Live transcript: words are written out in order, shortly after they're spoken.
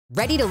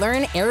Ready to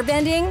learn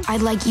airbending?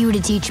 I'd like you to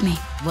teach me.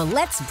 Well,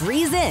 let's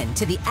breeze in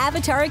to the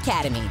Avatar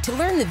Academy to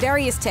learn the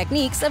various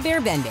techniques of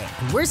airbending.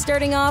 We're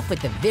starting off with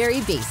the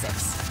very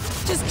basics.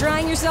 Just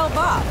drying yourself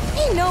off.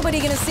 Ain't nobody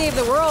gonna save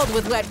the world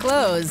with wet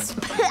clothes.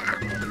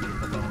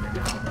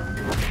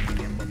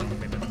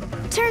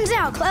 Turns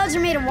out clouds are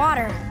made of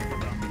water.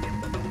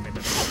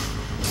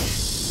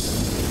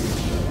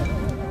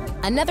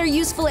 Another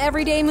useful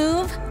everyday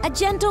move, a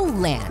gentle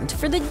land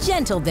for the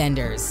gentle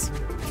benders.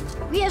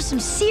 We have some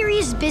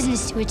serious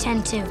business to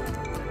attend to.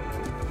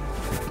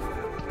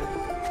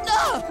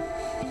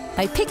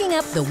 By picking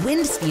up the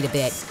wind speed a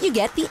bit, you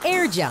get the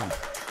air jump.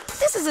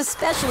 This is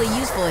especially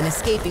useful in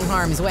escaping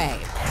harm's way,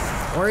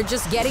 or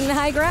just getting the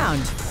high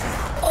ground.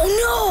 Oh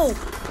no!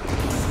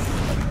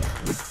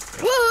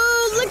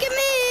 Whoa, look at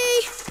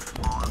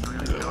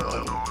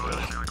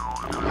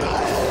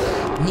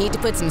me! Need to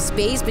put some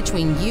space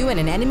between you and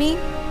an enemy?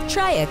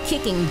 Try a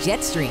kicking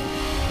jet stream.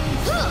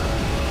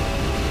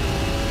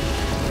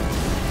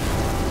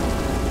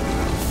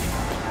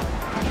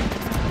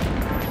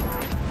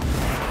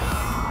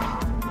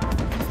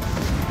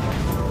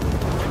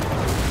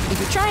 If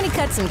you're trying to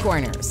cut some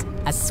corners,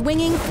 a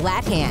swinging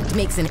flat hand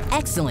makes an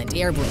excellent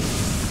air blade.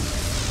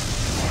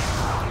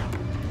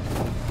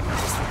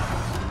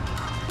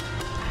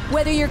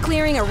 Whether you're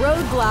clearing a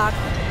roadblock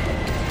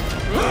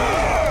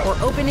or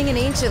opening an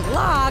ancient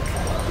lock,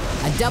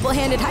 a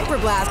double-handed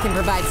hyperblast can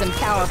provide some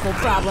powerful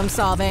problem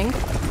solving.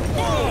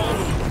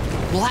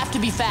 We'll have to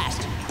be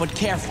fast, but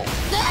careful.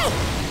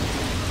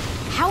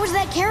 How is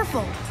that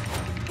careful?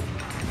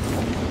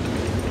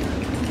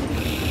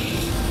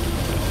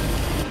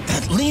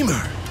 That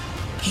lemur,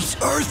 he's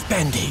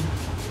earthbending.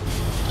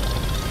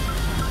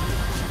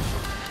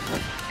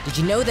 Did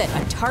you know that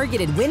a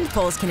targeted wind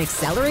pulse can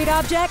accelerate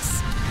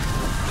objects?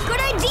 Good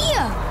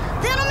idea!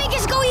 That'll make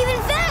us go even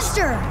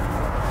faster!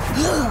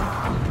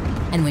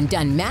 And when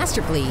done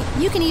masterfully,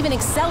 you can even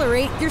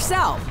accelerate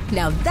yourself.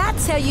 Now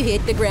that's how you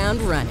hit the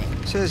ground running.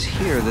 It says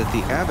here that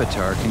the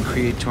Avatar can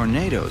create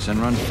tornadoes and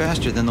run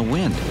faster than the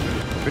wind.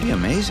 Pretty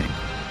amazing.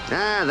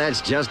 Ah,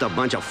 that's just a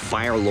bunch of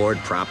Fire Lord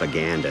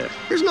propaganda.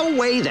 There's no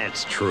way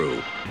that's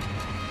true.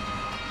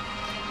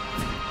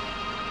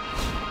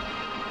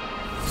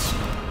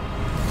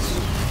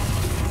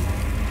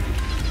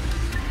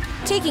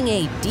 Taking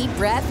a deep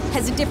breath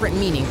has a different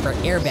meaning for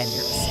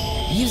airbenders.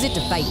 Use it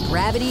to fight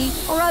gravity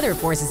or other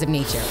forces of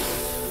nature.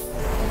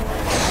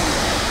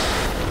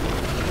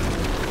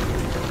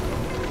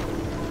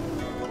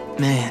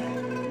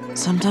 Man,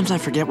 sometimes I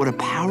forget what a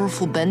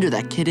powerful bender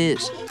that kid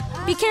is.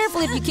 Be careful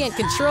if you can't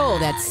control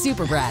that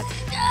super breath.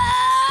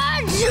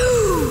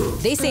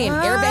 They say an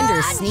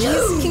airbender's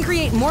sneeze can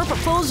create more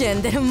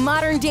propulsion than a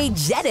modern-day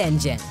jet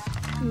engine.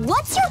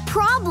 What's your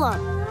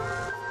problem?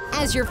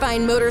 As your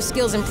fine motor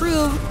skills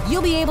improve,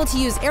 you'll be able to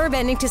use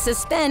airbending to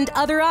suspend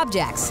other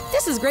objects.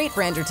 This is great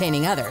for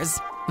entertaining others.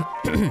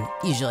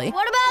 Usually.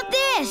 What about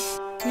this?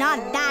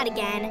 Not that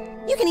again.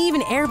 You can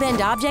even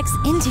airbend objects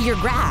into your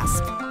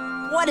grasp.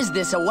 What is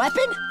this, a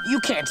weapon? You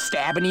can't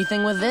stab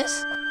anything with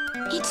this.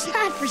 It's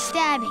not for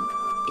stabbing.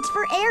 It's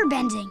for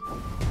airbending.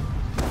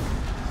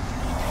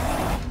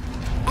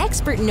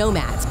 Expert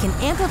nomads can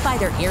amplify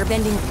their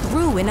airbending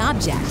through an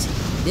object.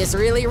 This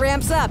really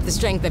ramps up the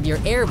strength of your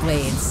air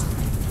blades.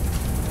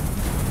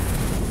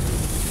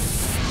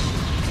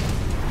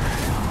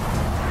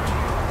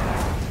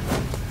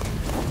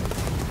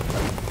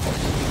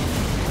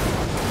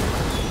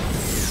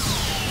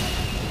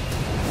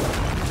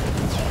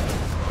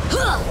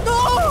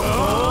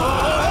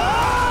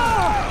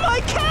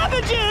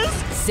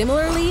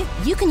 Similarly,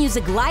 you can use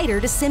a glider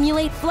to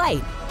simulate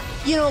flight.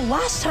 You know,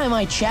 last time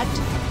I checked,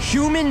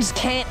 humans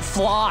can't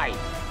fly.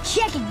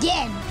 Check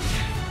again.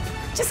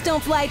 Just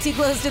don't fly too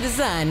close to the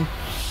sun.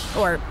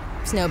 Or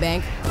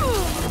snowbank.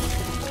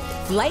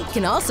 Flight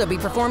can also be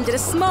performed at a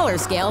smaller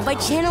scale by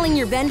channeling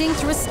your bending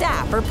through a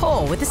staff or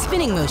pole with a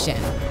spinning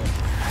motion.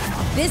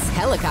 This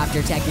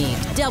helicopter technique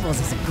doubles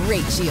as a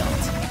great shield.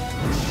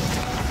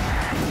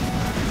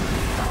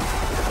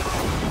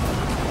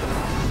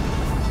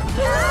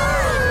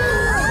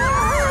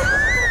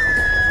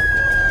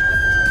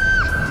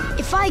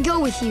 If I go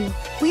with you,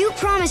 will you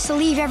promise to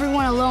leave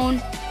everyone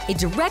alone? A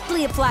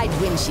directly applied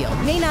windshield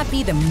may not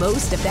be the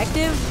most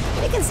effective,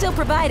 but it can still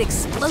provide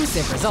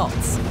explosive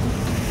results.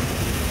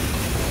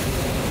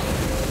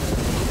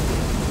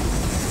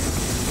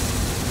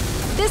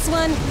 This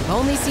one you've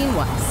only seen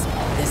once,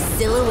 the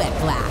Silhouette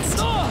Blast.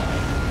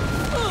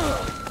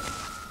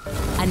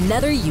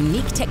 Another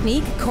unique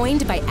technique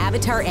coined by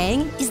Avatar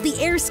Aang is the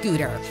air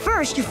scooter.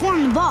 First, you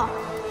form the ball.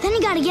 Then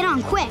you gotta get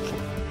on quick.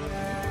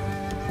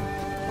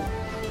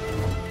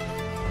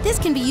 This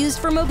can be used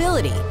for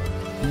mobility,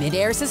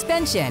 mid-air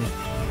suspension,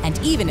 and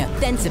even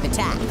offensive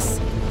attacks.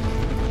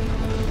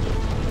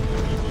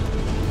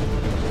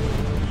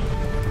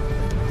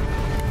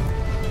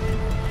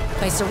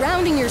 By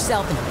surrounding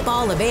yourself in a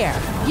ball of air,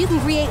 you can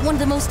create one of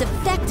the most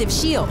effective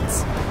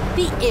shields,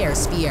 the air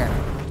sphere.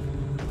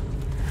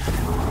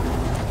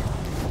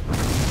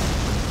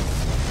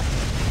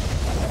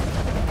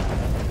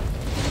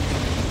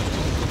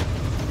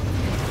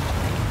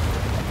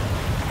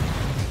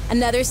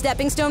 Another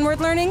stepping stone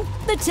worth learning?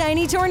 The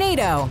tiny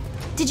tornado.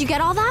 Did you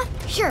get all that?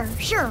 Sure,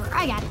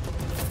 I got it.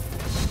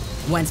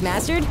 Once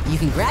mastered, you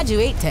can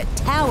graduate to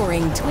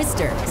towering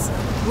twisters.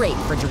 Great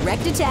for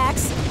direct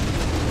attacks,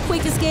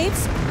 quick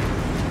escapes,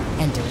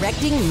 and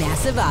directing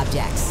massive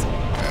objects.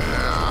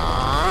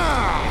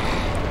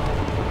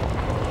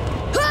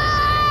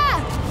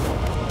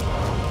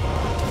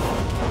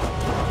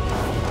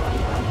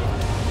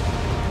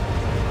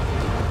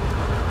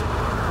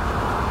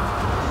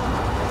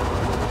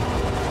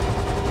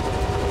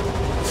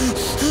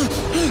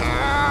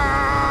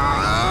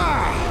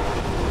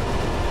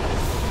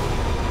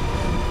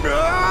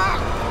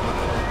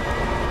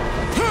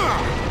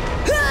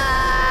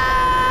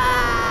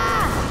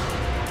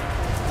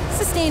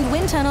 Sustained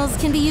wind tunnels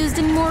can be used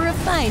in more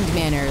refined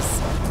manners.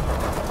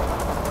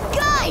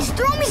 Guys,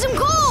 throw me some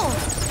coal!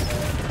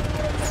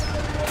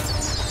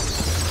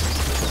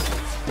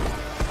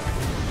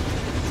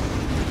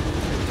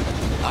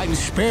 I'm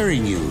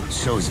sparing you,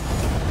 so...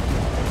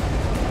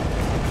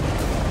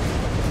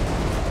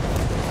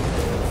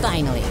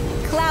 Finally,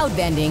 cloud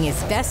bending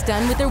is best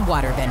done with their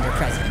water bender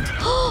present.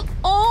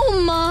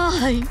 Oh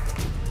my!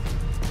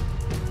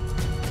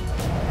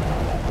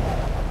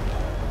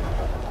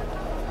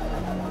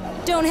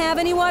 Don't have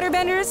any water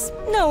benders?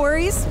 No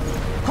worries.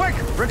 Quick,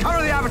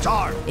 recover the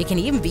Avatar! It can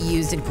even be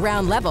used at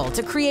ground level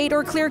to create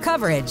or clear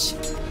coverage.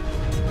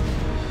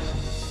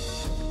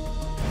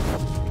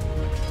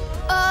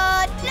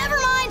 Never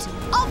mind.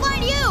 I'll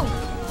find you.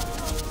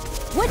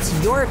 What's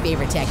your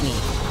favorite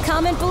technique?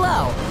 Comment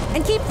below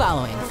and keep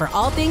following for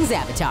all things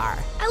Avatar.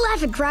 I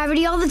laugh at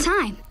gravity all the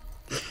time.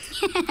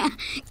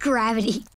 Gravity.